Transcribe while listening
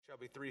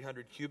be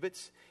 300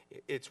 cubits,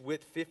 its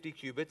width 50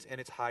 cubits, and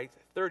its height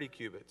 30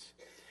 cubits.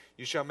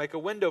 You shall make a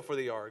window for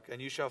the ark,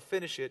 and you shall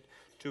finish it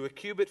to a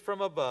cubit from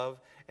above,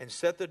 and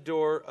set the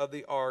door of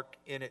the ark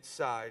in its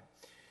side.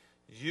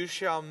 You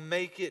shall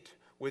make it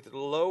with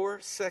lower,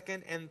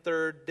 second, and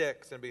third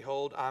decks. And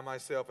behold, I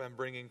myself am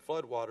bringing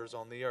floodwaters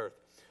on the earth,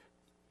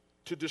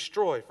 to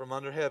destroy from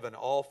under heaven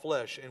all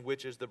flesh, in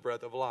which is the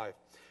breath of life.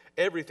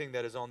 Everything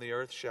that is on the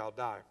earth shall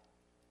die.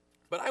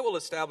 But I will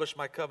establish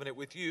my covenant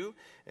with you,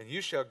 and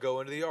you shall go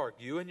into the ark,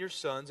 you and your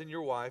sons and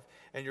your wife,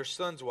 and your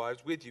sons'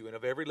 wives with you. And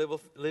of every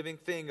living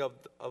thing of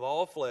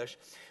all flesh,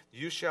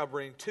 you shall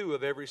bring 2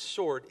 of every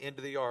sort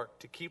into the ark,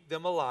 to keep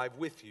them alive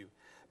with you.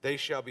 They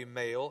shall be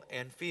male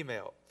and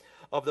female.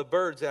 Of the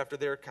birds after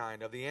their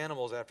kind, of the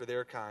animals after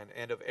their kind,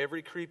 and of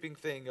every creeping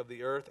thing of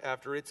the earth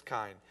after its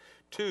kind,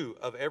 2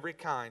 of every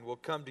kind will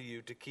come to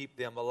you to keep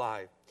them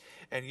alive.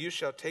 And you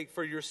shall take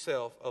for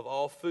yourself of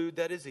all food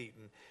that is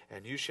eaten,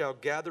 and you shall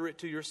gather it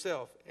to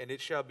yourself, and it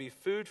shall be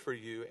food for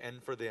you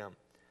and for them.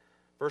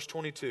 Verse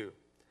 22,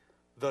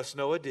 thus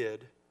Noah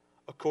did,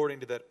 according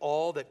to that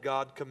all that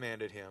God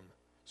commanded him,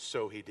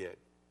 so he did.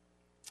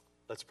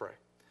 Let's pray.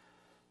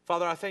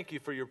 Father, I thank you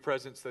for your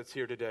presence that's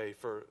here today,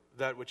 for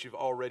that which you've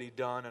already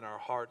done in our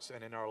hearts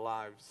and in our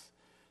lives,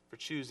 for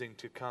choosing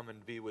to come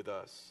and be with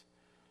us.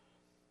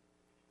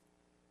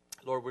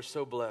 Lord, we're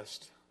so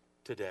blessed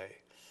today.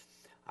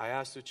 I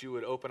ask that you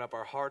would open up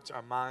our hearts,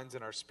 our minds,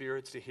 and our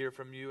spirits to hear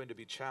from you and to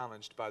be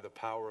challenged by the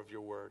power of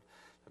your word.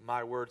 That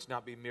my words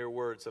not be mere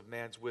words of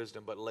man's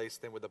wisdom, but lace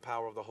them with the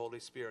power of the Holy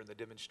Spirit and the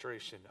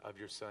demonstration of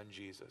your Son,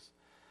 Jesus.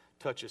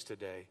 Touch us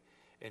today.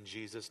 In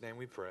Jesus' name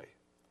we pray.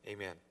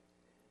 Amen.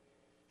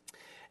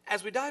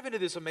 As we dive into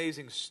this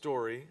amazing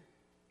story,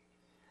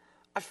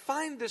 I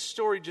find this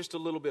story just a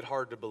little bit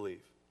hard to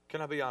believe.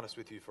 Can I be honest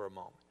with you for a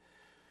moment?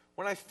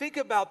 When I think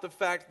about the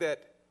fact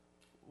that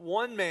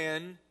one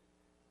man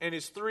and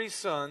his 3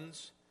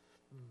 sons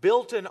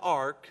built an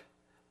ark,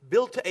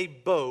 built a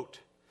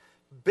boat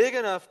big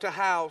enough to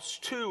house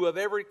 2 of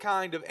every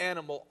kind of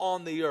animal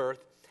on the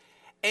earth,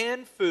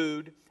 and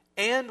food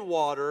and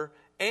water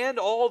and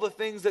all the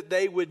things that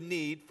they would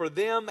need for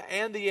them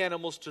and the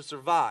animals to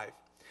survive.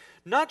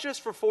 Not just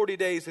for 40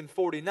 days and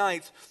 40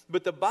 nights,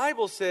 but the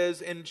Bible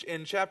says in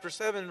chapter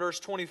 7, verse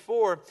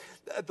 24,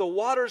 that the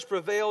waters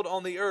prevailed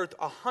on the earth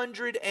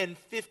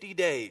 150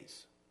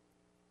 days.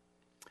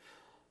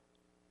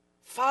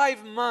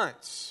 5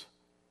 months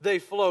they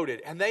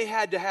floated, and they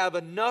had to have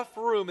enough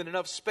room and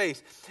enough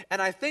space.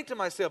 And I think to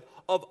myself,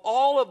 of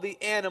all of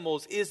the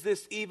animals, is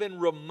this even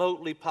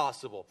remotely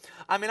possible?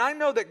 I mean, I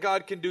know that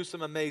God can do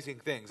some amazing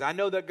things. I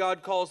know that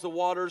God calls the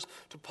waters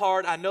to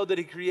part. I know that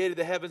he created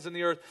the heavens and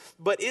the earth.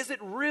 But is it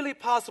really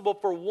possible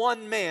for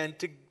one man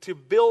to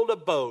build a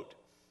boat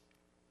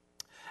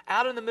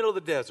out in the middle of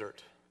the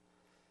desert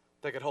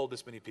that could hold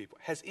this many people?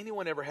 Has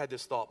anyone ever had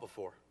this thought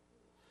before?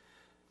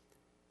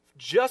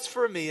 Just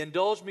for me,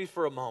 indulge me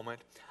for a moment.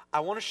 I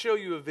want to show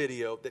you a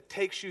video that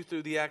takes you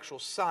through the actual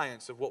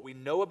science of what we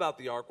know about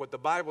the ark, what the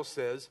Bible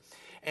says,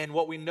 and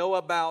what we know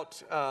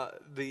about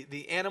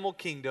the animal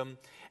kingdom.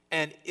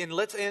 And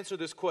let's answer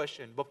this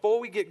question. Before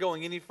we get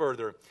going any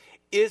further,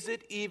 is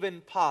it even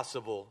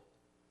possible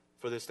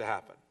for this to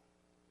happen?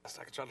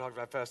 I can try to talk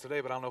that fast today,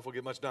 but I don't know if we'll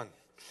get much done.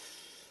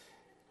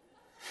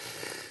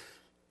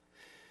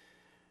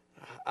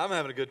 I'm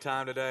having a good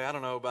time today. I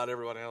don't know about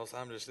everybody else.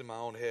 I'm just in my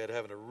own head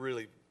having a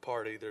really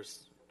party.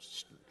 There's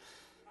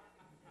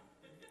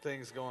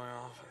things going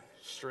off,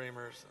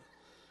 streamers.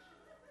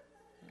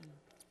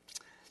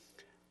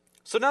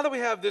 So now that we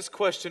have this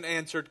question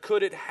answered,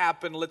 could it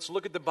happen? Let's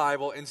look at the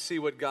Bible and see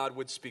what God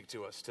would speak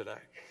to us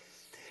today.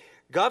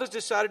 God has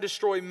decided to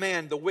destroy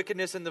man. The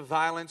wickedness and the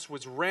violence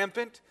was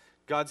rampant.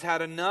 God's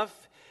had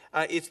enough.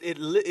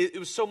 It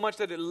was so much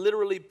that it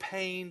literally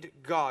pained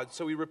God.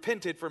 So he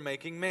repented for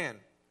making man.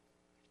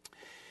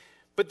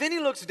 But then he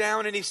looks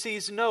down and he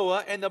sees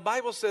Noah, and the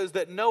Bible says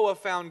that Noah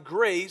found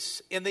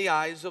grace in the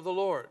eyes of the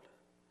Lord.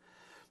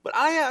 But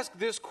I ask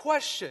this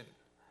question: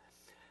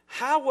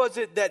 how was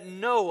it that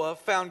Noah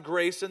found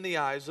grace in the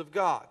eyes of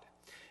God?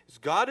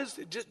 God is,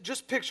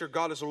 just picture,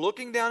 God is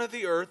looking down at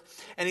the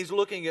earth, and he's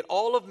looking at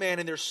all of man,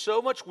 and there's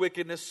so much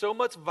wickedness, so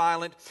much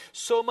violence,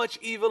 so much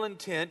evil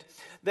intent,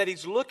 that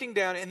he's looking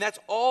down, and that's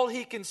all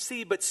he can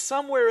see. But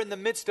somewhere in the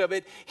midst of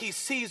it, he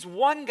sees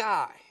one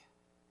guy,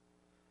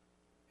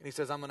 and he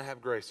says, I'm going to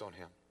have grace on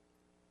him.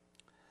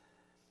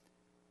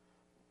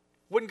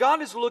 When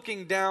God is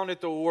looking down at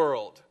the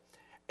world,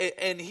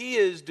 and he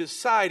is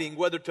deciding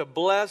whether to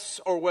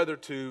bless or whether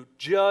to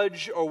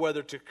judge or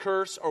whether to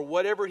curse or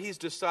whatever he's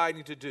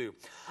deciding to do,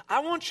 I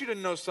want you to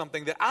know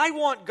something, that I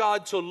want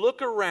God to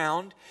look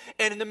around,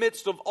 and in the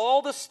midst of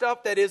all the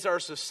stuff that is our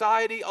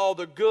society, all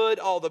the good,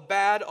 all the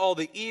bad, all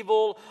the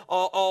evil,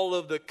 all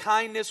of the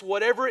kindness,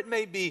 whatever it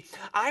may be,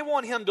 I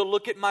want him to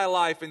look at my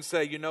life and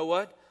say, you know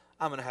what?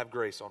 I'm going to have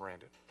grace on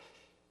Randon.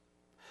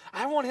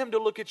 I want him to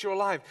look at your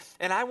life,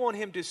 and I want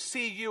him to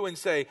see you and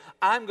say,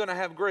 I'm going to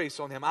have grace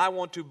on them. I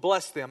want to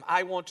bless them.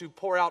 I want to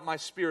pour out my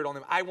Spirit on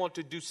them. I want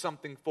to do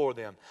something for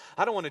them.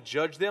 I don't want to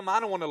judge them. I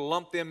don't want to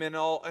lump them in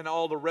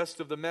all the rest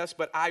of the mess,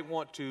 but I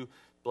want to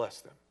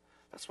bless them.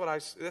 That's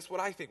what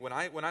I think when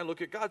I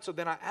look at God. So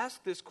then I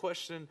ask this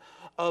question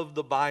of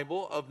the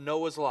Bible, of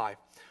Noah's life.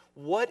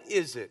 What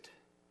is it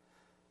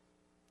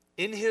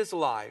in his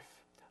life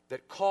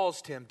that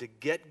caused him to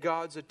get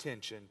God's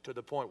attention to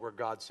the point where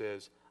God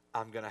says,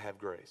 I'm going to have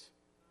grace?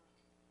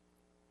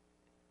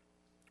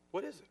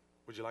 What is it?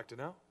 Would you like to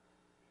know?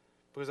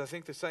 Because I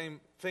think the same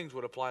things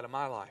would apply to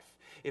my life.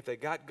 If they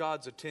got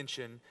God's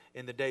attention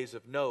in the days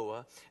of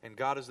Noah, and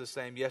God is the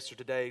same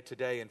yesterday,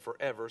 today, and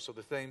forever, so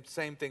the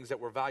same things that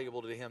were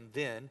valuable to him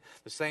then,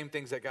 the same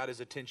things that got his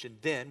attention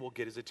then will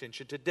get his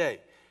attention today.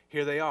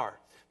 Here they are.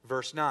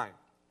 Verse 9.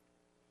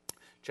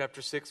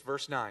 Chapter 6,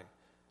 verse 9.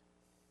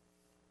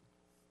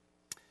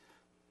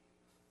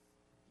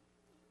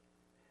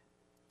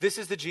 This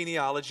is the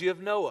genealogy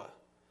of Noah.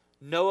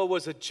 Noah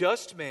was a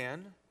just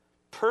man,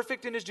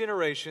 perfect in his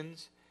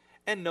generations,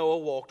 and Noah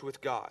walked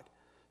with God.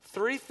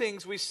 3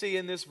 things we see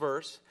in this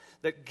verse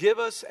that give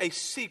us a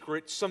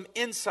secret, some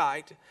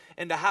insight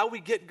into how we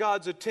get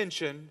God's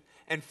attention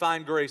and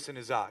find grace in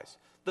his eyes.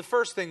 The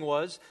first thing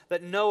was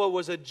that Noah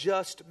was a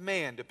just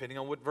man. Depending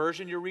on what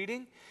version you're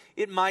reading,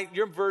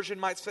 your version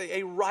might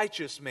say a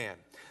righteous man.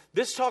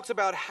 This talks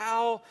about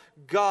how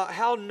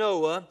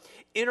Noah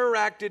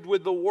interacted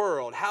with the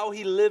world, how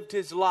he lived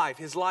his life,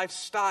 his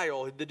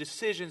lifestyle, the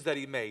decisions that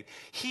he made.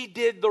 He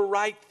did the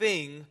right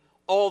thing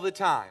all the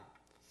time.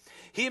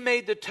 He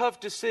made the tough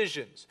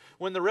decisions.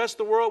 When the rest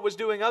of the world was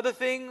doing other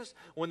things,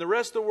 when the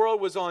rest of the world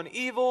was on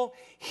evil,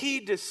 he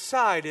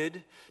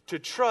decided to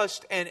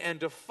trust and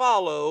to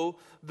follow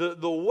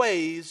the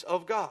ways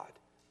of God.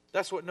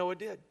 That's what Noah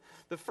did.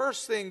 The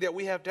first thing that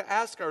we have to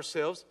ask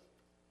ourselves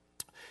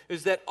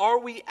is that, are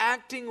we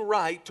acting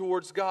right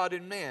towards God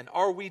and man?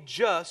 Are we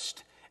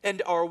just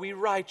and are we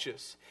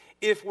righteous?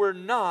 If we're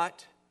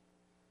not,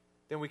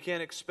 then we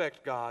can't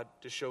expect God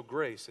to show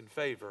grace and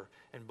favor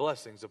and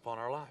blessings upon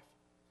our life.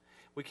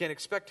 We can't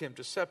expect him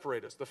to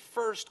separate us. The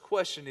first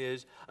question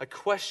is a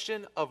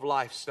question of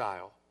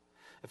lifestyle.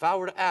 If I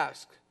were to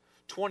ask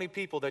 20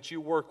 people that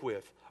you work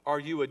with, are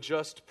you a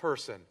just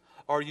person?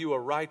 Are you a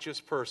righteous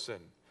person?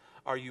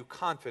 Are you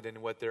confident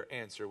in what their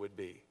answer would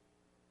be?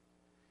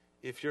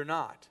 If you're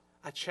not,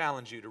 I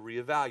challenge you to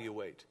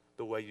reevaluate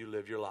the way you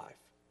live your life.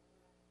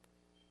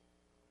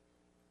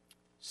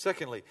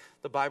 Secondly,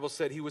 the Bible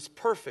said he was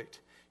perfect.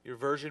 Your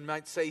version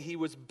might say he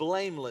was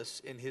blameless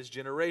in his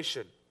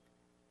generation.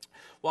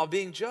 While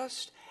being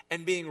just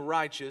and being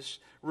righteous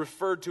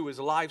referred to his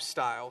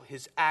lifestyle,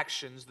 his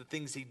actions, the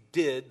things he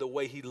did, the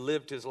way he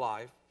lived his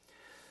life,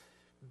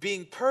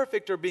 being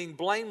perfect or being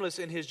blameless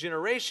in his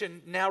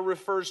generation now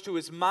refers to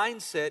his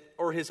mindset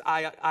or his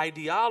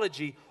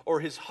ideology or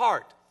his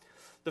heart.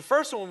 The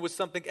first one was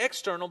something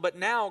external, but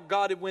now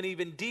God went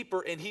even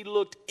deeper and he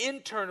looked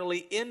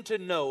internally into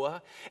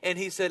Noah and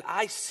he said,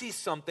 I see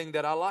something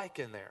that I like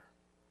in there.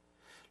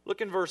 Look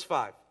in verse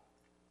 5.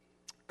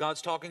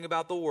 God's talking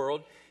about the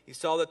world. He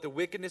saw that the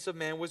wickedness of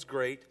man was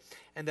great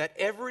and that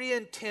every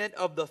intent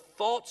of the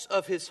thoughts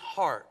of his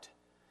heart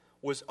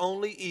was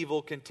only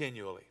evil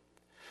continually.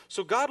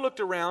 So God looked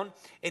around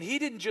and he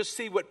didn't just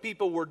see what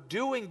people were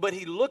doing, but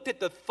he looked at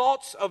the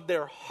thoughts of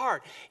their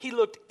heart. He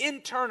looked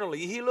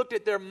internally. He looked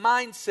at their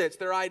mindsets,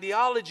 their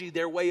ideology,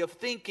 their way of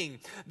thinking,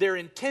 their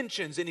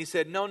intentions. And he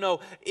said,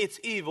 no,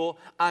 it's evil.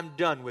 I'm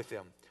done with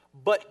them.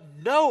 But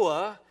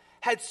Noah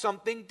had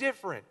something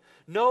different.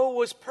 Noah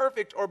was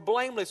perfect or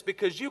blameless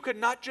because you could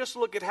not just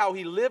look at how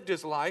he lived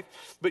his life,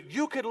 but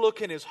you could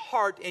look in his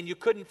heart and you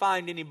couldn't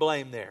find any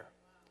blame there.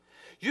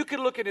 You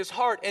could look at his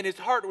heart, and his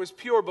heart was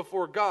pure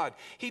before God.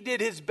 He did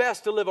his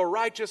best to live a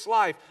righteous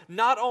life,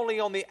 not only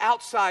on the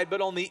outside,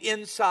 but on the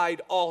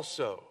inside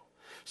also.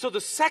 So the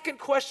second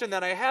question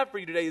that I have for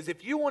you today is,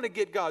 if you want to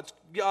get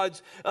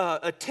God's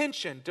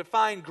attention, to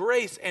find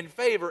grace and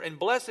favor and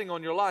blessing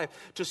on your life,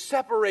 to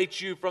separate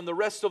you from the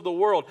rest of the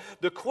world,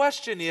 the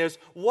question is,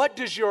 what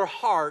does your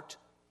heart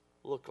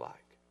look like?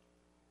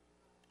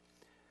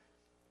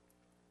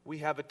 We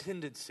have a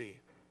tendency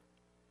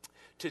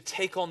to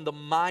take on the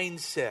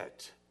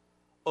mindset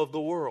of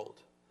the world.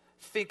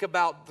 Think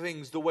about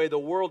things the way the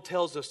world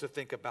tells us to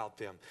think about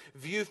them.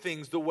 View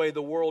things the way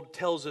the world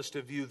tells us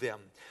to view them.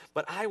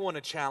 But I want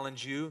to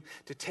challenge you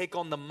to take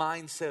on the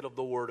mindset of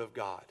the Word of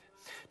God.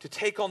 To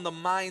take on the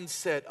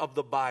mindset of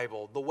the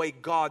Bible, the way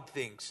God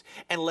thinks,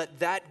 and let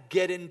that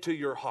get into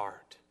your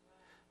heart.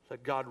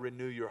 Let God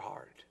renew your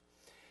heart.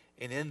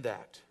 And in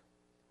that,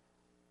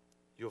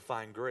 you'll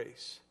find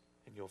grace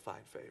and you'll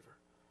find favor.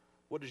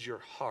 What does your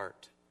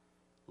heart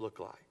look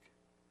like?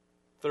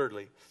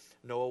 Thirdly,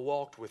 Noah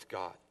walked with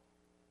God.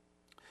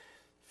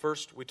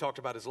 First, we talked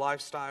about his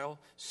lifestyle.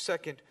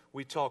 Second,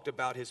 we talked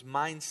about his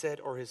mindset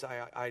or his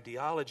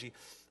ideology.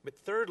 But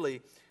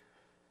thirdly,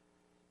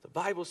 the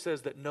Bible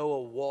says that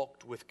Noah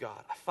walked with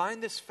God. I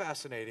find this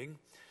fascinating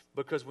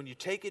because when you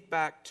take it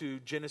back to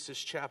Genesis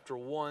chapter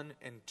 1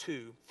 and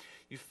 2,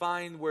 you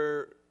find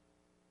where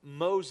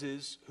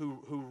Moses,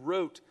 who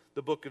wrote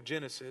the book of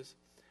Genesis,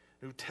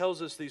 who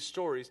tells us these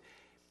stories,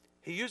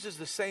 he uses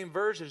the same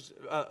versions,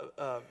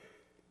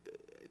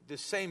 the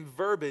same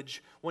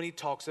verbiage when he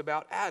talks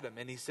about Adam.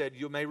 And he said,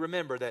 you may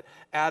remember that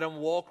Adam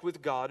walked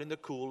with God in the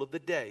cool of the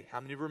day. How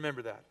many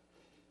remember that?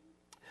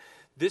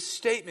 This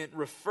statement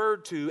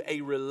referred to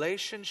a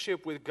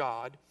relationship with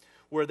God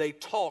where they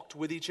talked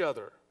with each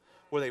other,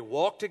 where they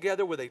walked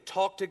together, where they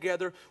talked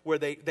together, where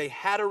they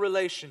had a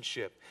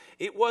relationship.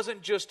 It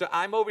wasn't just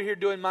I'm over here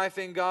doing my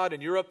thing, God,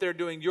 and you're up there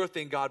doing your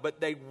thing, God,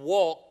 but they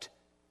walked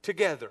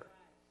together.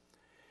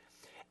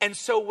 And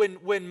so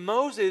when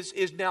Moses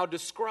is now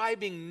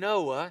describing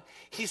Noah,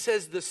 he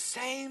says the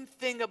same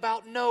thing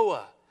about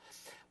Noah.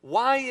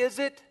 Why is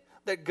it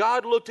that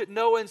God looked at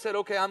Noah and said,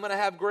 okay, I'm going to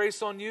have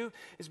grace on you?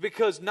 It's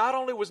because not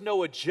only was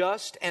Noah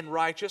just and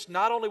righteous,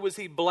 not only was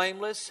he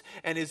blameless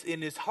and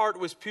his heart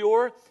was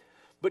pure,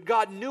 but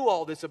God knew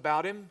all this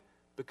about him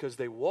because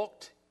they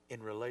walked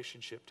in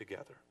relationship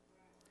together.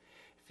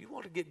 If you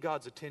want to get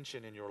God's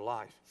attention in your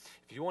life,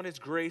 if you want His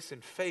grace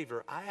and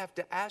favor, I have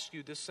to ask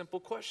you this simple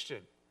question.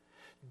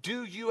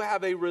 Do you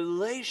have a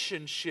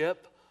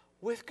relationship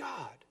with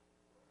God?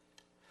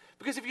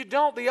 Because if you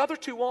don't, the other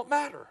two won't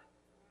matter.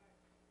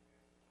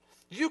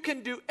 You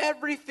can do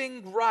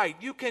everything right.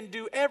 You can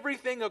do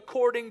everything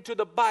according to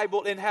the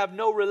Bible and have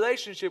no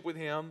relationship with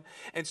Him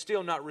and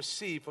still not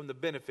receive from the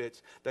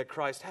benefits that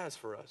Christ has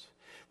for us.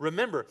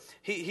 Remember,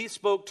 he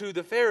spoke to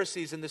the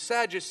Pharisees and the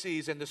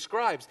Sadducees and the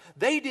scribes.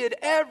 They did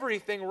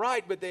everything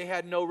right, but they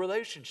had no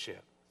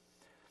relationship.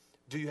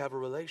 Do you have a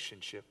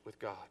relationship with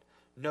God?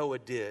 Noah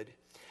did,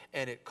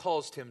 and it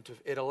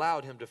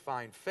allowed him to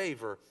find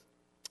favor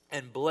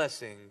and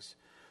blessings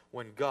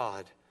when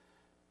God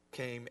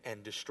came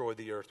and destroyed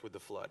the earth with the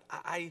flood.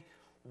 I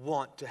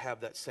want to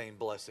have that same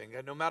blessing.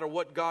 And no matter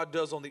what God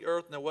does on the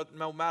earth,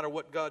 no matter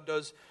what God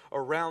does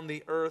around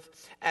the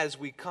earth, as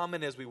we come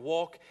and as we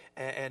walk,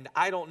 and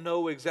I don't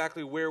know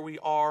exactly where we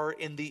are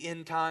in the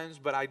end times,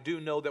 but I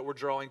do know that we're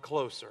drawing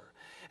closer.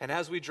 And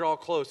as we draw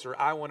closer,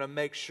 I want to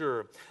make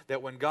sure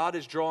that when God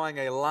is drawing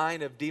a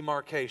line of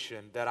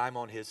demarcation, that I'm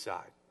on His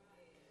side.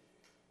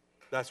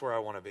 That's where I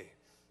want to be.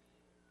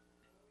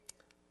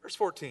 Verse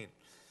 14.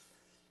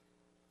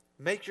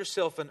 Make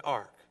yourself an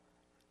ark.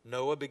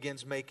 Noah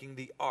begins making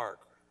the ark.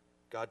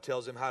 God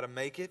tells him how to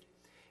make it.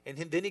 And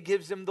then He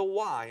gives him the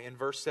why in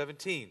verse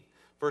 17.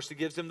 First He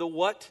gives him the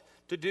what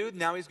to do.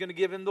 Now He's going to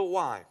give him the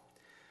why.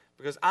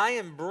 Because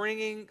I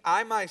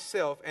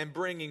myself am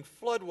bringing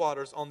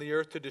floodwaters on the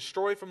earth to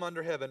destroy from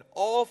under heaven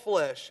all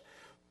flesh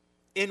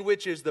in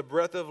which is the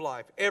breath of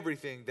life.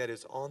 Everything that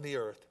is on the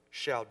earth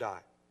shall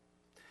die.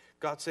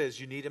 God says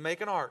you need to make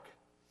an ark.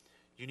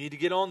 You need to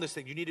get on this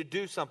thing. You need to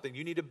do something.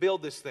 You need to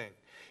build this thing.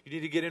 You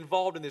need to get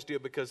involved in this deal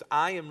because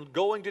I am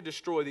going to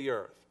destroy the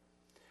earth.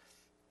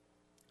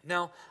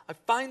 Now, I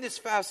find this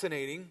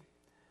fascinating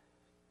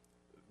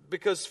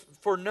because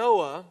for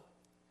Noah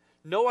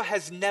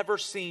has never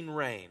seen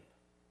rain.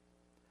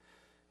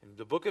 In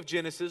the book of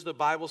Genesis, the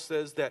Bible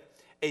says that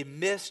a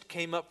mist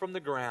came up from the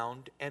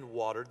ground and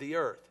watered the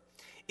earth.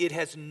 It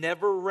has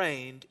never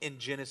rained in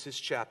Genesis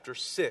chapter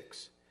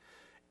 6.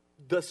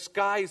 The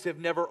skies have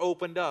never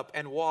opened up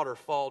and water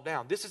fall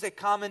down. This is a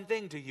common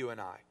thing to you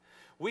and I.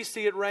 We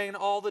see it rain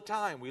all the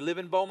time. We live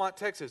in Beaumont,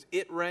 Texas.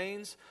 It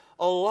rains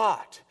a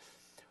lot.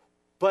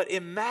 But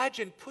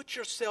put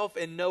yourself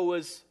in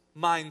Noah's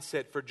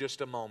mindset for just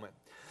a moment.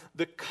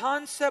 The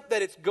concept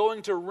that it's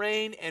going to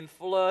rain and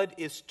flood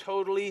is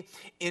totally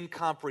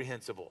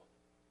incomprehensible.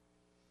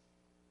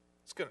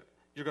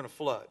 You're going to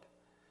flood.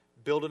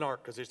 Build an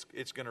ark because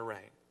it's going to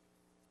rain.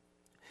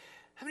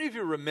 How many of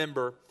you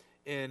remember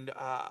in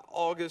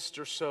August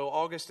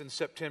and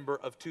September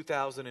of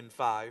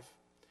 2005,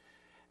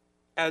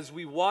 as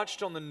we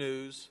watched on the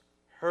news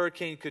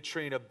Hurricane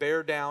Katrina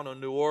bear down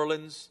on New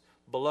Orleans,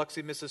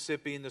 Biloxi,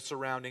 Mississippi, and the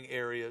surrounding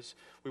areas?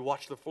 We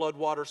watched the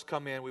floodwaters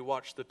come in. We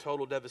watched the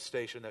total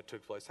devastation that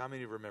took place. How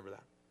many of you remember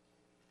that?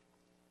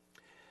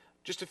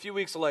 Just a few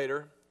weeks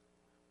later,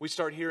 we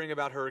start hearing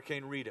about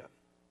Hurricane Rita.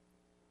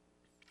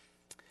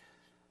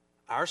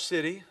 Our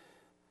city,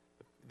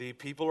 the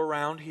people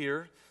around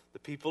here, the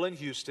people in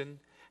Houston,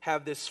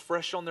 have this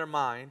fresh on their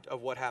mind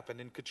of what happened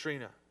in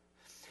Katrina.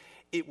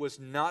 It was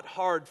not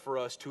hard for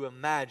us to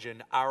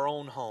imagine our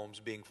own homes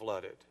being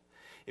flooded.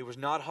 It was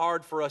not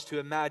hard for us to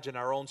imagine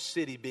our own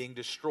city being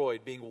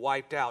destroyed, being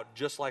wiped out,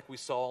 just like we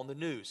saw on the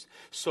news.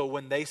 So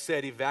when they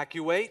said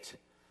evacuate,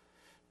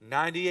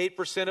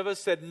 98% of us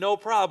said, no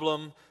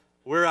problem,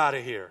 we're out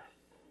of here.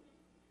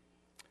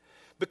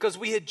 Because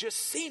we had just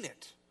seen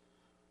it.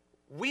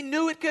 We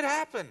knew it could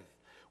happen.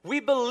 We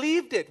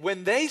believed it.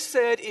 When they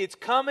said, it's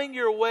coming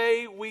your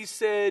way, we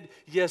said,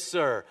 yes,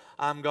 sir,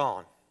 I'm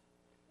gone.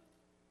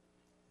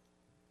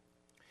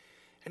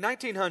 In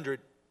 1900,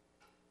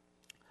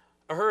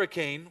 a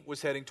hurricane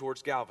was heading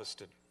towards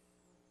Galveston.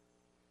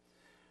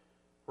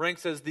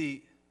 Ranked as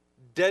the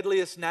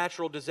deadliest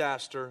natural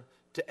disaster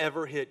to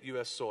ever hit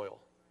U.S. soil.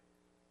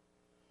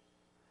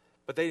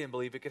 But they didn't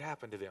believe it could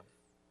happen to them.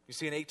 You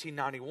see, in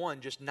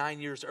 1891, just 9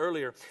 years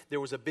earlier, there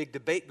was a big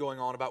debate going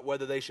on about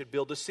whether they should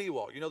build a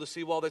seawall. You know the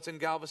seawall that's in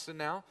Galveston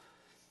now?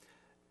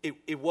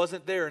 It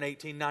wasn't there in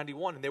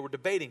 1891, and they were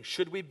debating,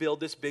 should we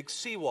build this big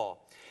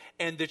seawall?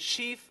 And the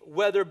chief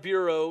Weather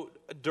Bureau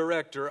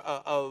director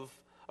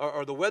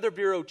or the Weather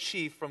Bureau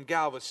chief from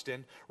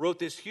Galveston wrote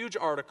this huge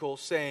article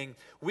saying,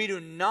 we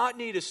do not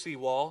need a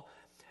seawall.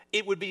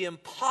 It would be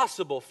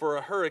impossible for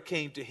a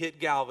hurricane to hit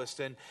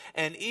Galveston,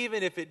 and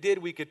even if it did,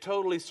 we could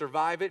totally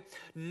survive it.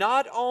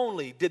 Not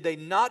only did they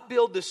not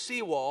build the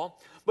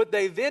seawall, but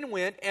they then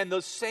went and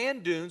those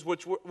sand dunes,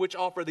 which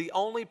offer the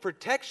only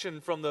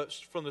protection from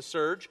the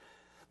surge,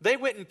 they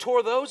went and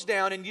tore those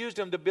down and used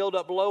them to build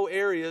up low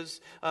areas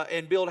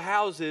and build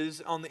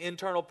houses on the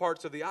internal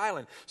parts of the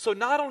island. So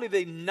not only did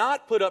they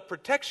not put up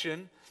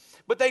protection,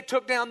 but they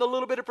took down the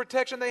little bit of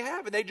protection they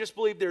have, and they just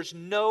believe there's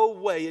no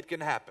way it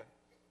can happen.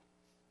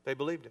 They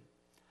believed him.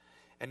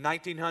 In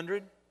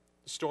 1900,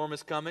 the storm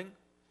is coming.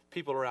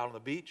 People are out on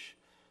the beach.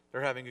 They're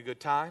having a good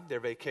time.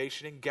 They're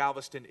vacationing.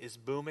 Galveston is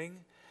booming.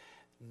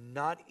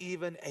 Not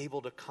even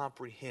able to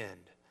comprehend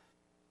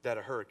that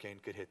a hurricane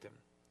could hit them.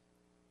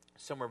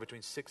 Somewhere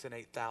between 6,000 and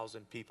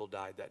 8,000 people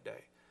died that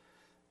day.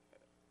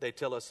 They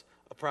tell us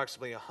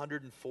approximately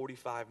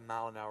 145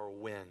 mile an hour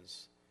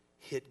winds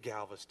hit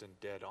Galveston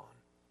dead on.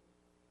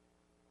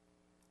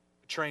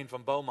 A train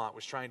from Beaumont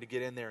was trying to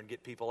get in there and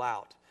get people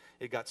out.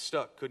 It got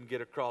stuck, couldn't get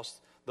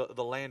across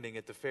the landing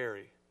at the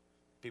ferry.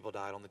 People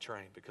died on the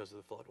train because of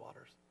the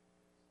floodwaters.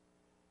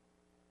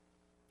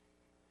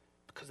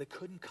 Because they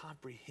couldn't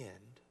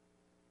comprehend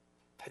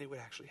that it would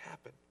actually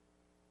happen.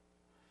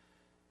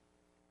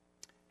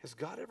 Has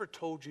God ever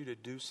told you to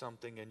do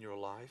something in your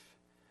life,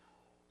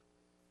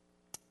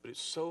 but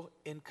it's so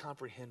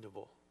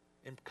incomprehensible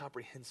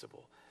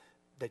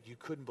that you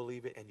couldn't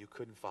believe it and you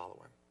couldn't follow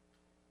him?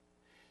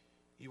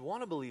 You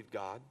want to believe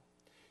God.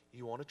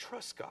 You want to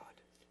trust God.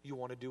 You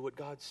want to do what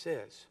God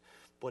says.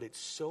 But it's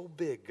so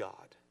big,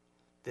 God,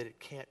 that it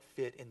can't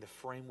fit in the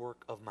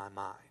framework of my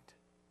mind.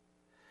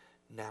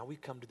 Now we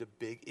come to the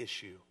big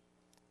issue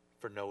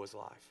for Noah's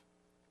life.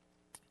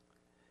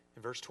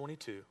 In verse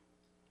 22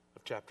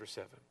 of chapter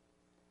 7.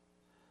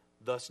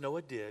 Thus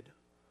Noah did,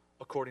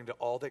 according to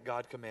all that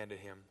God commanded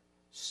him,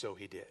 so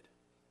he did.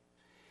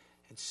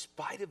 In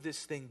spite of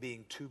this thing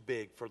being too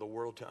big for the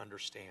world to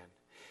understand,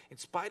 in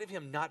spite of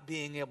him not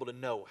being able to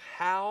know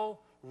how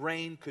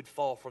rain could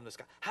fall from the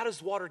sky, how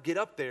does water get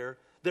up there,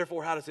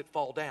 therefore how does it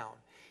fall down?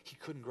 He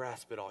couldn't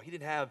grasp it all. He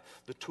didn't have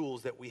the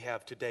tools that we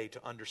have today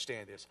to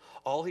understand this.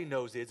 All he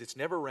knows is it's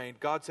never rained.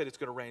 God said it's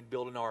going to rain,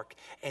 build an ark.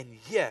 And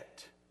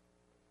yet,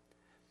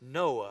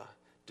 Noah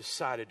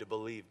decided to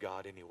believe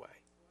God anyway.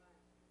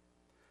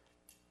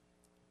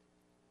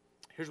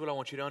 Here's what I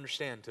want you to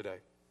understand today.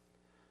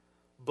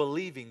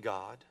 Believing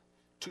God,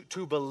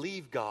 to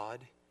believe God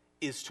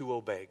is to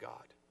obey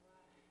God,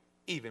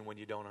 even when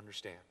you don't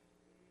understand.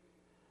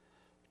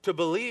 To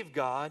believe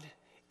God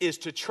is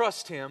to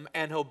trust him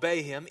and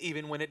obey him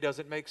even when it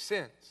doesn't make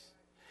sense.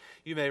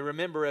 You may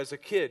remember as a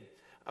kid,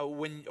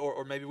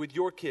 or maybe with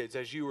your kids,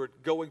 as you were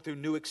going through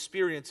new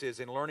experiences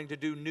and learning to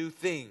do new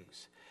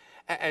things.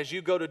 As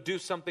you go to do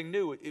something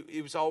new,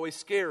 it was always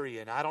scary,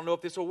 and I don't know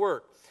if this will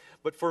work.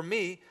 But for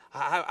me,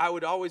 I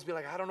would always be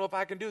like, I don't know if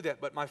I can do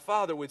that. But my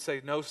father would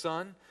say, no,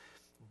 son,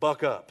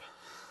 buck up.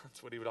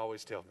 That's what he would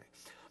always tell me.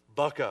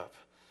 Buck up.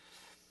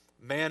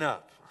 Man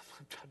up.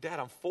 Dad,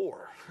 I'm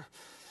 4.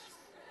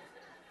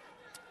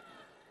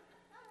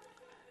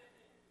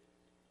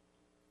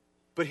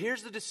 But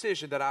here's the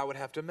decision that I would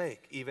have to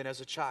make, even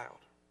as a child.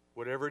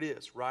 Whatever it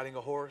is, riding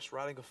a horse,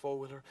 riding a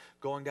four-wheeler,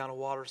 going down a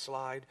water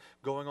slide,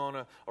 going on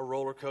a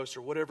roller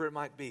coaster, whatever it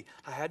might be.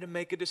 I had to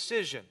make a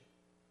decision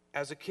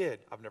as a kid.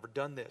 I've never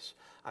done this.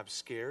 I'm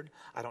scared.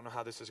 I don't know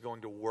how this is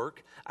going to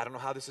work. I don't know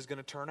how this is going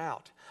to turn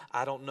out.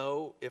 I don't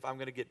know if I'm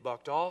going to get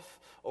bucked off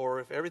or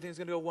if everything's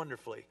going to go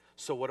wonderfully.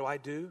 So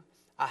what do?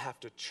 I have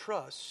to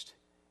trust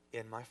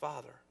in my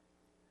Father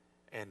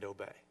and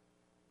obey.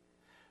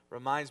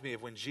 Reminds me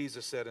of when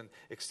Jesus said, and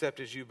except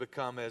as you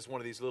become as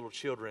one of these little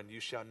children, you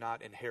shall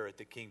not inherit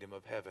the kingdom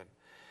of heaven.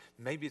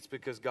 Maybe it's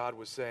because God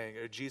was saying,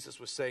 or Jesus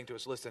was saying to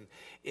us, listen,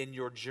 in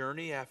your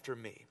journey after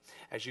me,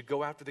 as you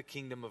go after the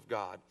kingdom of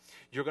God,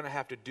 you're going to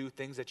have to do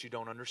things that you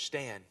don't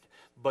understand.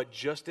 But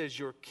just as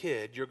your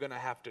kid, you're going to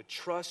have to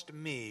trust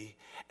me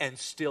and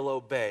still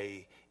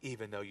obey,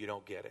 even though you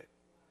don't get it.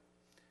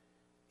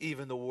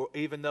 Even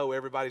though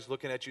everybody's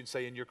looking at you and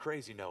saying, you're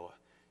crazy, Noah,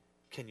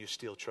 can you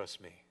still trust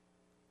me?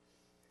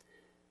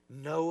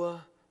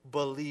 Noah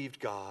believed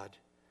God,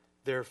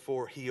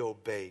 therefore he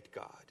obeyed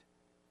God.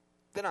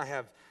 Then I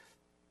have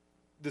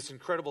this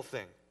incredible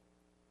thing.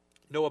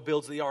 Noah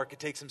builds the ark. It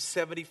takes him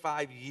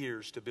 75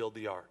 years to build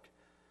the ark.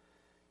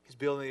 He's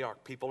building the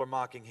ark. People are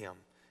mocking him.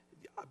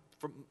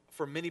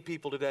 For many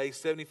people today,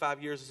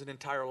 75 years is an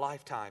entire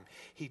lifetime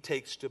he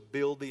takes to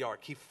build the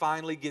ark. He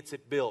finally gets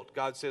it built.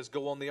 God says,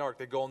 go on the ark.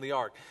 They go on the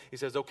ark. He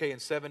says, okay, in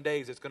 7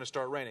 days it's going to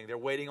start raining. They're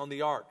waiting on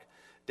the ark.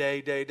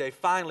 day.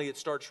 Finally, it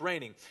starts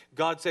raining.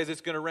 God says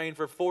it's going to rain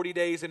for 40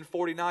 days and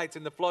 40 nights,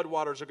 and the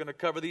floodwaters are going to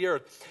cover the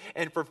earth.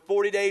 And for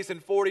 40 days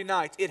and 40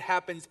 nights, it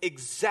happens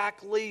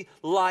exactly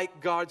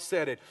like God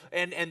said it.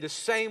 And the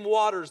same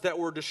waters that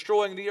were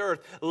destroying the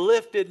earth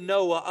lifted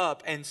Noah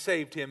up and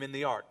saved him in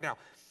the ark. Now,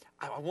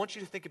 I want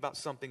you to think about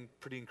something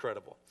pretty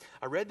incredible.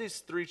 I read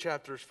these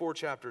 4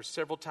 chapters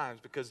several times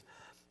because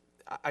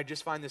I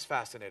just find this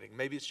fascinating.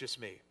 Maybe it's just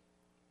me.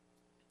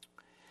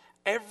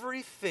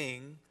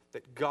 Everything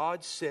that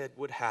God said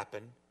would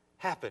happen,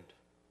 happened.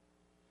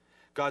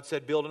 God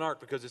said, build an ark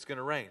because it's going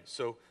to rain.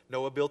 So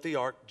Noah built the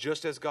ark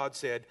just as God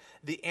said.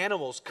 The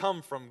animals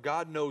come from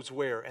God knows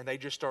where, and they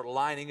just start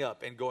lining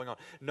up and going on.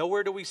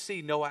 Nowhere do we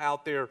see Noah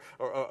out there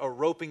or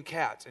roping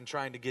cats and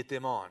trying to get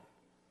them on.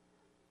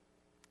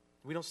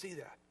 We don't see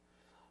that.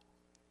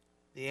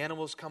 The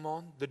animals come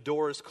on. The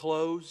door is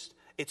closed.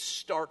 It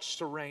starts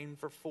to rain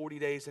for 40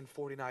 days and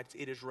 40 nights.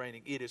 It is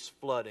raining. It is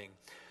flooding.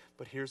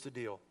 But here's the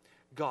deal.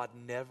 God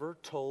never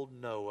told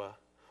Noah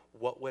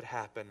what would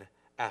happen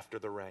after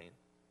the rain.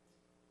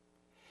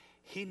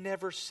 He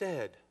never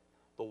said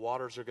the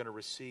waters are going to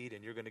recede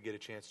and you're going to get a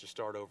chance to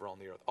start over on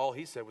the earth. All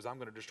he said was, I'm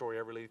going to destroy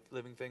every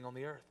living thing on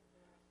the earth.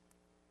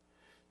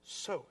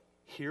 So,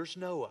 here's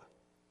Noah.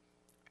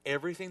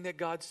 Everything that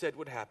God said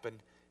would happen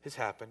has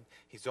happened.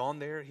 He's on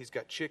there. He's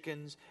got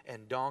chickens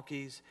and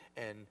donkeys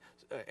and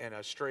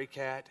a stray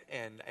cat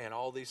and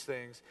all these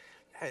things.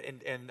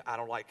 And I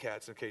don't like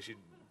cats, in case you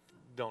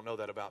don't know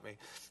that about me.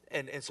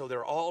 And so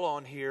they're all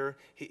on here.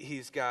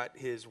 He's got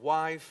his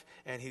wife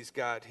and he's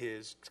got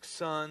his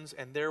sons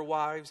and their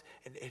wives.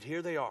 And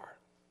here they are.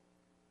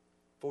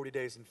 40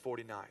 days and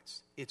 40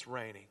 nights. It's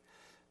raining.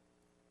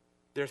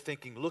 They're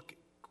thinking, look,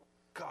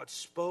 God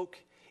spoke.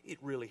 It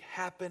really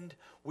happened.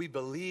 We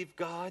believe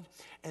God.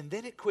 And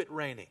then it quit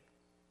raining.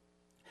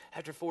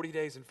 After 40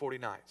 days and 40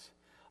 nights.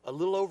 A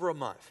little over a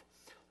month.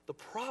 The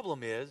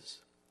problem is,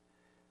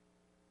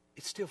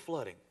 it's still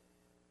flooding.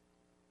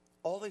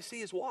 All they see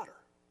is water.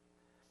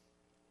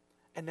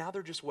 And now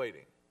they're just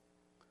waiting.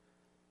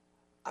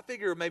 I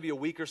figure maybe a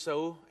week or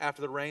so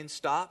after the rain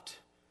stopped,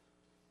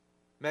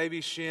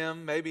 maybe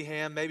Shem, maybe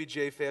Ham, maybe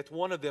Japheth,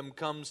 one of them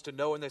comes to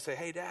Noah and they say,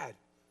 hey, Dad,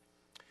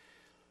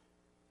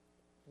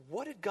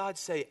 what did God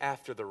say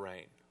after the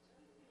rain?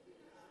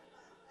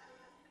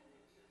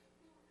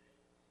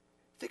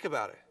 Think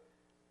about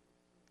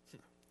it.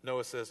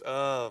 Noah says,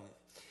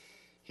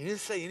 he didn't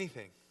say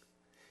anything.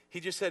 He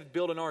just said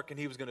build an ark and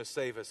he was going to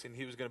save us and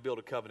he was going to build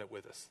a covenant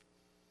with us.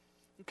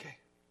 Okay.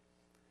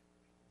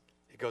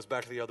 He goes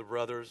back to the other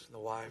brothers and the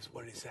wives.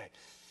 What did he say?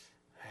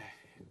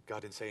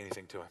 God didn't say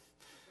anything to him.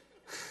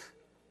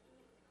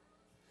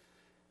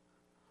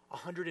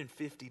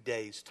 150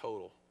 days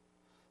total.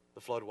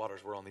 The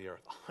floodwaters were on the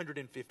earth.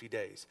 150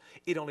 days.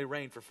 It only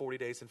rained for 40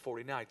 days and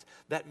 40 nights.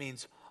 That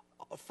means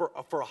for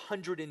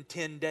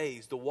 110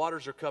 days, the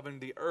waters are covering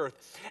the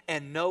earth.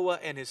 And Noah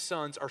and his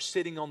sons are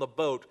sitting on the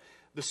boat.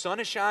 The sun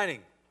is shining,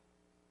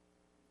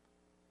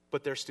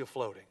 but they're still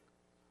floating,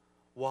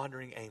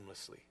 wandering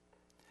aimlessly.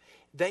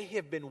 They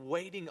have been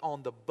waiting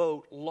on the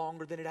boat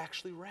longer than it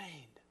actually rained.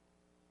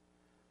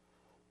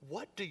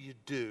 What do you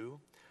do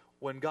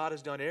when God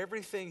has done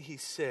everything He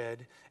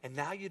said, and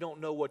now you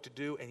don't know what to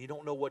do and you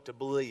don't know what to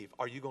believe?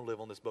 Are you going to live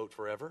on this boat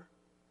forever?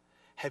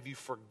 Have you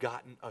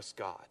forgotten us,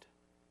 God?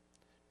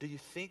 Do you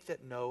think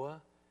that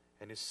Noah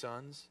and his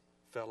sons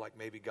felt like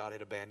maybe God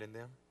had abandoned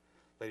them?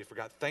 They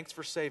forgot, thanks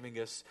for saving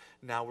us.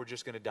 Now we're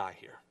just going to die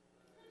here.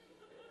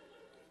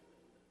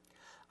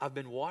 I've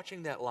been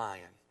watching that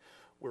lion.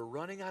 We're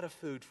running out of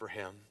food for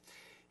him.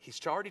 He's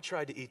already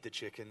tried to eat the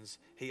chickens.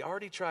 He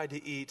already tried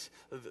to eat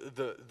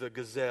the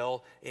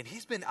gazelle. And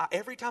he's been,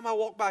 every time I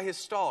walk by his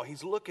stall,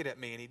 he's looking at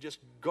me and he just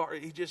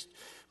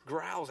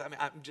growls. I mean,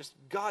 I'm just,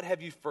 God,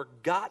 have you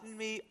forgotten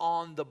me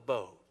on the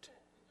boat?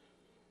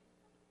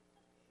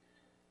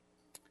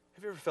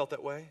 Have you ever felt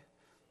that way?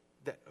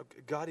 That,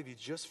 God, have you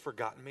just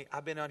forgotten me?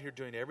 I've been out here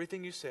doing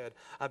everything you said.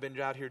 I've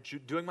been out here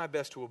doing my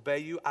best to obey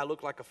you. I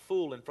look like a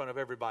fool in front of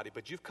everybody,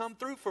 but you've come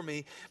through for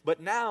me. But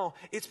now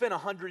it's been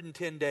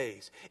 110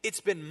 days.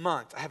 It's been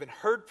months. I haven't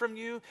heard from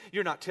you.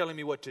 You're not telling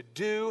me what to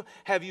do.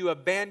 Have you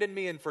abandoned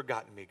me and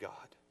forgotten me, God?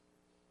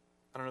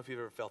 I don't know if you've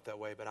ever felt that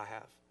way, but I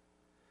have.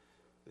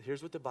 But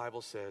here's what the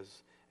Bible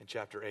says in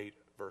chapter 8,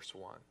 verse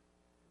 1.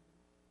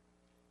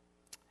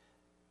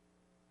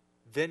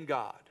 Then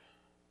God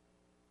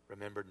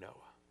remembered Noah.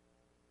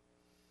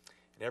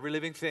 And every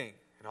living thing,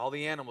 and all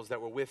the animals that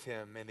were with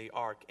him in the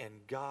ark, and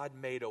God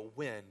made a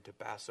wind to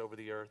pass over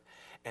the earth,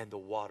 and the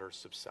waters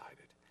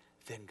subsided.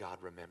 Then God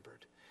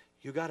remembered.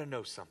 You got to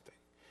know something.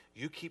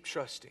 You keep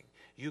trusting.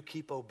 You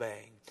keep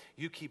obeying.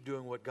 You keep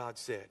doing what God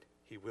said.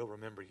 He will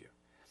remember you.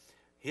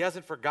 He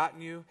hasn't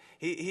forgotten you.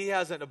 He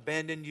hasn't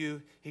abandoned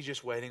you. He's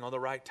just waiting on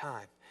the right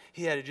time.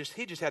 He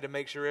just had to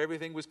make sure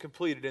everything was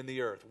completed in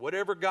the earth.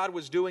 Whatever God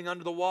was doing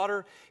under the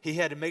water, He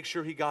had to make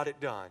sure He got it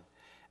done.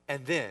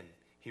 And then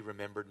He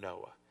remembered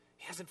Noah.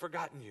 He hasn't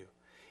forgotten you.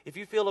 If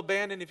you feel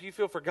abandoned, if you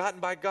feel forgotten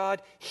by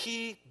God,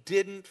 He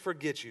didn't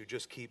forget you.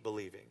 Just keep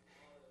believing.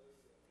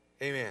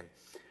 Amen.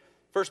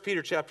 1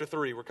 Peter chapter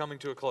 3. We're coming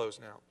to a close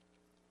now.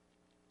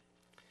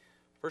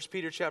 1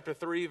 Peter chapter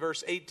 3,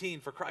 verse 18,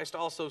 for Christ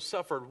also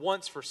suffered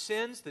once for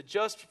sins, the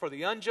just for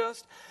the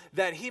unjust,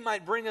 that he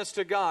might bring us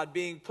to God,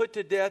 being put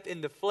to death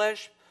in the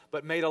flesh,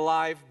 but made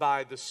alive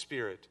by the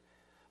Spirit,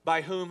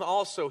 by whom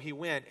also he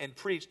went and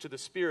preached to the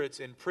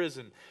spirits in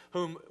prison,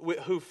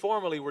 who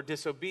formerly were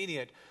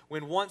disobedient,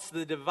 when once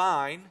the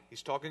divine,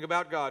 he's talking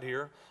about God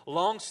here,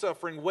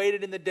 long-suffering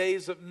waited in the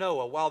days of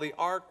Noah, while the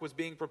ark was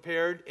being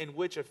prepared, in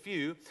which a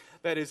few,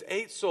 that is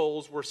 8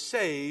 souls, were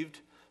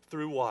saved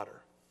through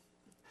water.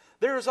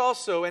 There is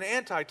also an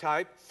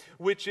antitype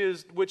which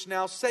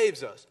now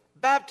saves us.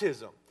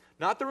 Baptism.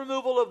 Not the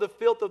removal of the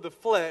filth of the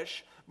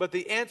flesh, but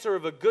the answer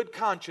of a good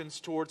conscience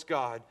towards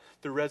God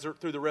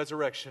through the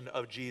resurrection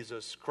of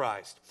Jesus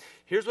Christ.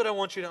 Here's what I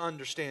want you to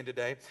understand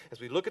today as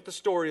we look at the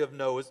story of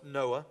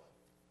Noah.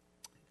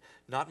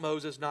 Not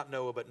Moses, not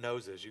Noah, but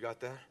Noses. You got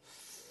that?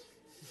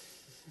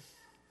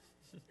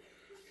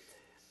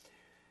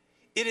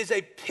 It is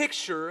a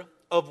picture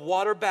of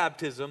water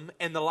baptism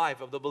and the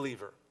life of the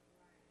believer.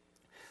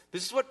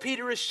 This is what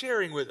Peter is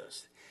sharing with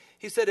us.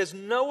 He said, as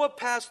Noah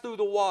passed through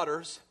the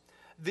waters,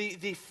 the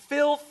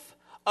filth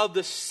of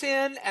the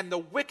sin and the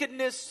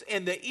wickedness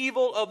and the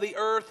evil of the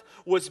earth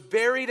was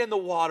buried in the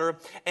water,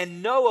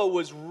 and Noah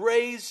was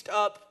raised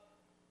up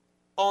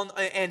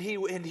and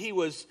he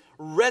was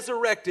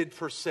resurrected,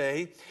 per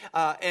se.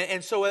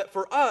 And so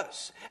for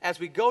us, as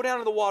we go down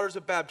to the waters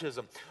of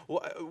baptism,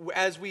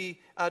 as we,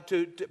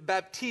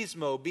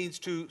 baptismo means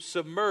to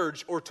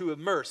submerge or to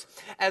immerse.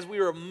 As we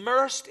are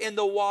immersed in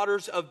the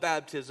waters of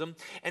baptism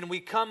and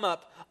we come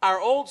up, our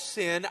old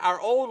sin,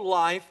 our old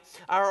life,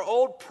 our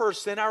old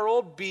person, our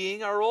old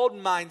being, our old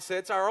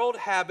mindsets, our old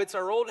habits,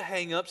 our old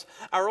hang-ups,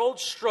 our old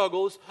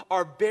struggles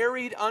are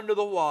buried under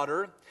the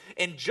water.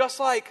 And just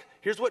like,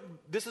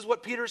 this is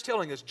what Peter is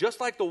telling us. Just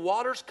like the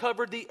waters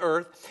covered the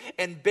earth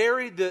and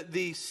buried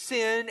the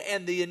sin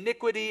and the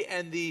iniquity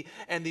and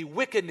the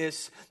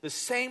wickedness, the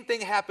same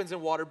thing happens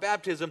in water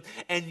baptism,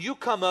 and you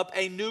come up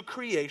a new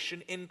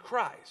creation in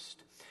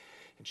Christ.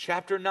 In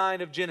chapter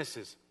 9 of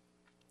Genesis,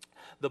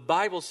 the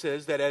Bible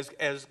says that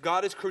as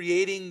God is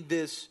creating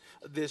this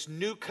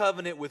new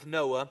covenant with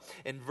Noah,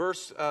 in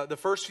the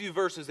first few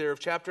verses there of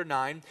chapter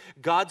 9,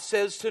 God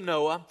says to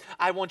Noah,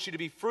 I want you to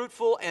be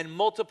fruitful and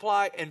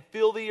multiply and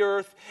fill the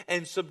earth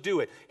and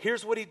subdue it.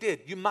 Here's what he did.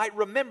 You might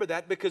remember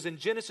that because in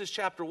Genesis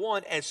chapter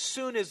 1, as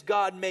soon as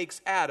God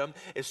makes Adam,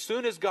 as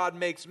soon as God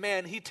makes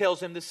man, he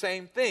tells him the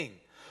same thing.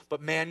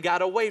 But man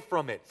got away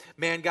from it.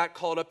 Man got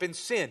caught up in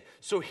sin.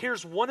 So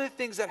here's one of the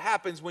things that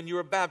happens when you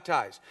are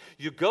baptized.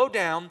 You go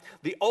down,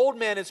 the old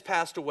man has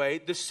passed away,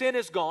 the sin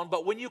is gone,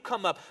 but when you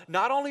come up,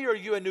 not only are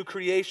you a new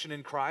creation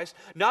in Christ,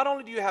 not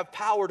only do you have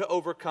power to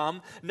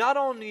overcome, not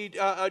only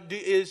are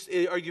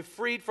you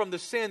freed from the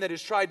sin that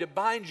has tried to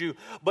bind you,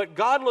 but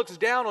God looks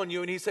down on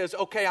you and he says,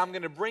 okay, I'm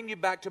going to bring you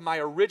back to my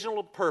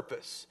original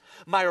purpose,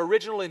 my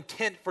original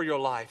intent for your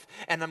life,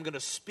 and I'm going to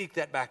speak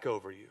that back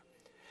over you.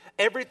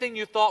 Everything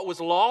you thought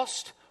was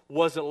lost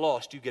wasn't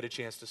lost. You get a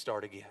chance to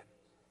start again.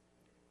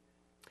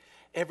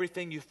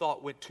 Everything you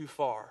thought went too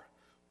far,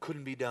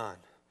 couldn't be done,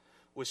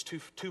 was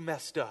too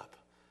messed up.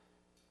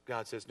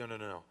 God says,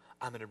 no.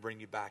 I'm going to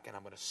bring you back and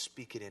I'm going to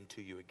speak it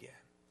into you again.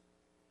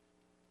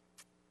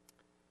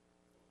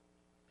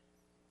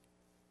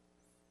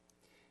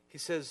 He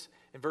says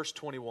in verse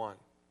 21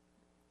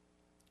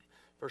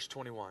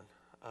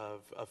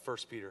 of 1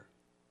 Peter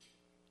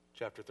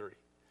chapter 3.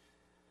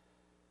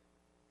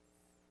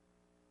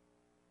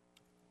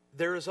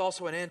 There is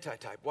also an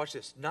antitype. Watch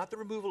this. Not the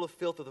removal of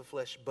filth of the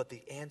flesh, but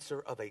the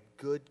answer of a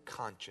good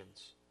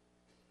conscience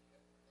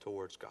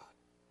towards God.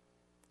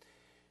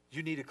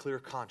 You need a clear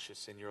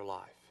conscience in your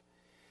life.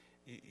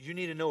 You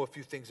need to know a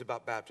few things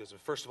about baptism.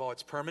 First of all,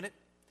 it's permanent.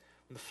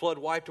 When the flood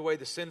wiped away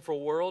the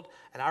sinful world,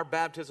 and our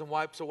baptism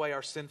wipes away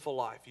our sinful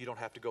life, you don't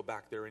have to go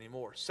back there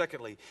anymore.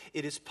 Secondly,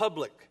 it is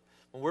public.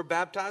 When we're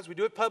baptized, we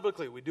do it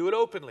publicly. We do it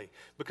openly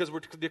because we're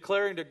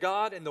declaring to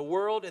God and the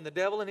world and the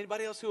devil and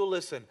anybody else who will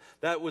listen,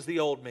 that was the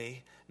old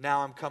me.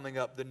 Now I'm coming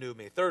up the new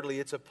me. Thirdly,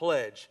 it's a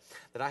pledge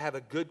that I have a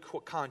good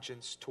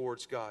conscience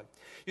towards God.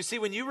 You see,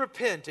 when you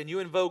repent and you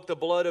invoke the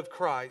blood of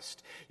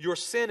Christ, your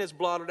sin is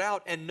blotted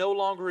out and no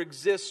longer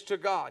exists to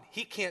God.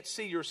 He can't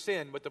see your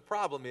sin, but the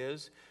problem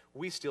is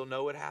we still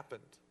know it happened.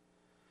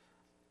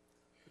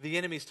 The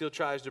enemy still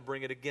tries to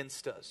bring it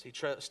against us. He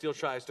still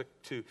tries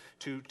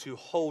to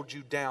hold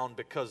you down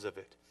because of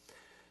it.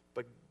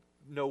 But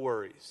no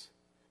worries.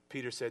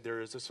 Peter said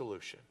there is a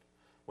solution.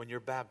 When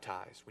you're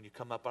baptized, when you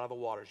come up out of the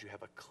waters, you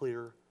have a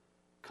clear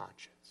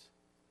conscience.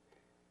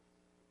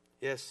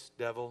 Yes,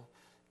 devil,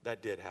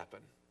 that did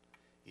happen.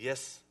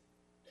 Yes,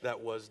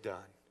 that was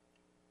done.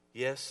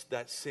 Yes,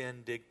 that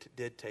sin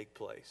did take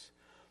place.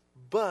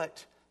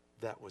 But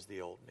that was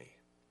the old me.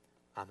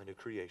 I'm a new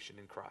creation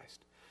in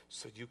Christ.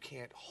 So you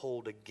can't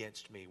hold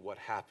against me what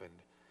happened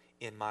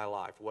in my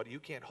life. You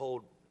can't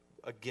hold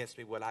against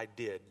me what I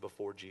did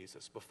before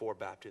Jesus, before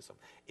baptism.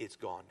 It's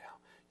gone now.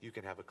 You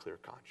can have a clear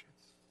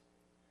conscience.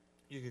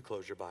 You can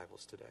close your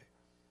Bibles today.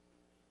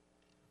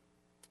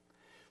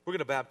 We're going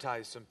to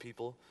baptize some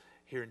people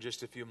here in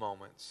just a few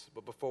moments.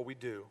 But before we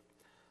do,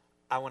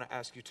 I want to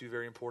ask you two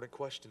very important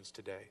questions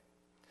today.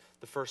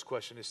 The first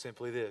question is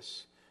simply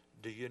this: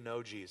 do you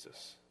know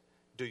Jesus?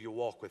 Do you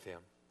walk with him?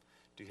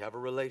 Do you have a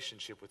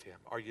relationship with him?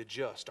 Are you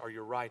just? Are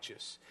you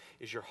righteous?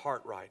 Is your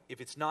heart right?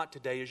 If it's not,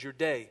 today is your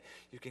day.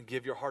 You can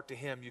give your heart to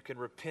him. You can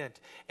repent,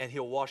 and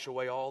he'll wash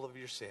away all of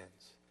your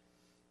sins.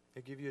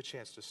 He'll give you a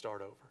chance to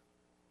start over.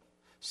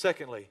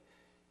 Secondly,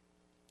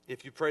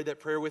 if you prayed that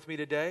prayer with me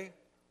today,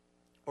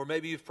 or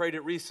maybe you've prayed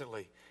it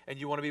recently and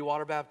you want to be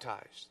water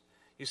baptized,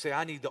 you say,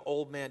 I need the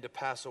old man to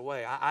pass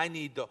away. I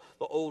need the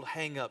old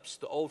hang-ups,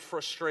 the old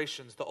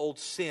frustrations, the old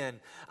sin.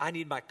 I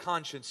need my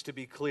conscience to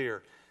be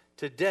clear.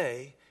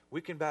 Today, we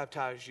can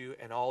baptize you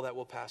and all that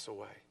will pass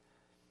away.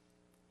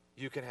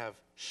 You can have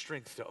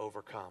strength to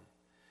overcome.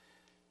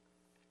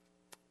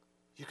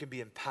 You can be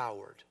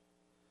empowered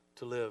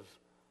to live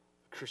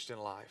a Christian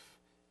life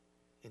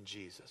in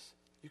Jesus.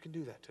 You can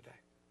do that today.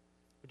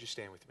 Would you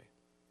stand with me?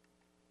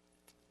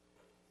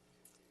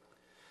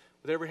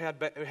 With every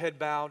head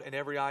bowed and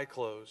every eye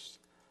closed,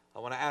 I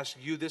want to ask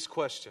you this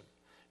question.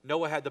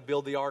 Noah had to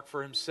build the ark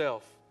for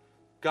himself.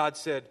 God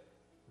said,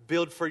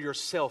 build for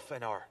yourself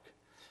an ark.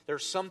 There are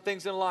some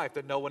things in life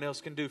that no one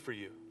else can do for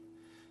you.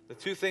 The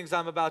two things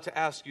I'm about to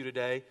ask you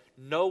today: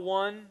 no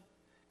one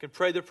can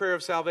pray the prayer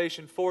of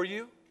salvation for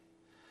you.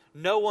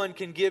 No one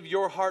can give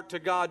your heart to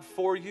God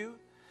for you.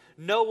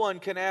 No one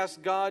can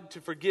ask God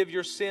to forgive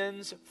your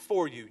sins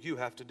for you. You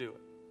have to do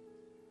it.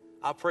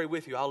 I'll pray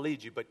with you. I'll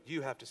lead you, but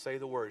you have to say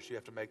the words. You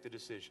have to make the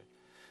decision.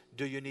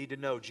 Do you need to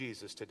know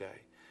Jesus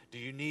today? Do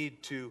you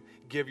need to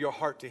give your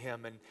heart to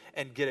him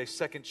and get a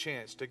second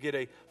chance, to get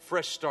a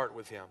fresh start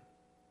with him?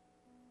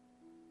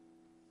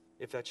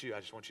 If that's you, I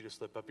just want you to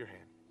slip up your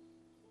hand.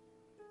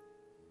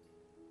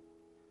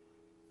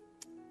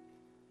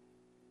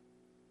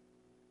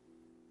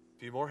 A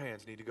few more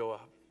hands need to go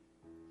up.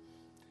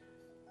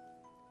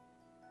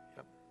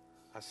 Yep,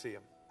 I see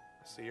them.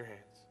 I see your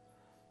hands.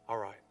 All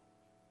right.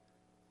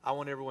 I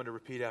want everyone to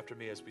repeat after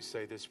me as we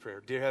say this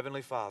prayer. Dear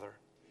Heavenly Father,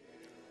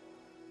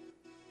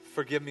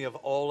 forgive me of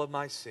all of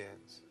my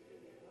sins.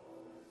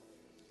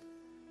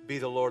 Be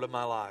the Lord of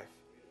my life.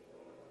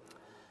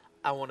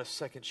 I want a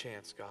second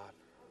chance, God.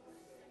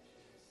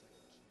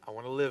 I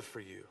want to live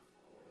for you.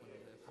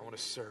 I want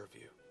to serve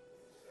you.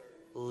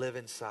 Live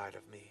inside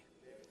of me.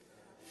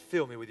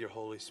 Fill me with your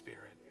Holy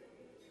Spirit.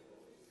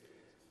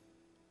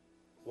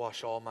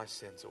 Wash all my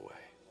sins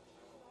away.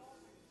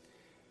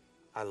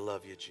 I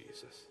love you,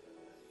 Jesus.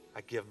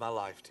 I give my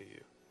life to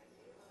you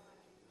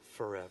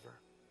forever.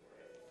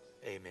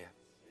 Amen.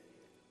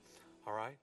 All right?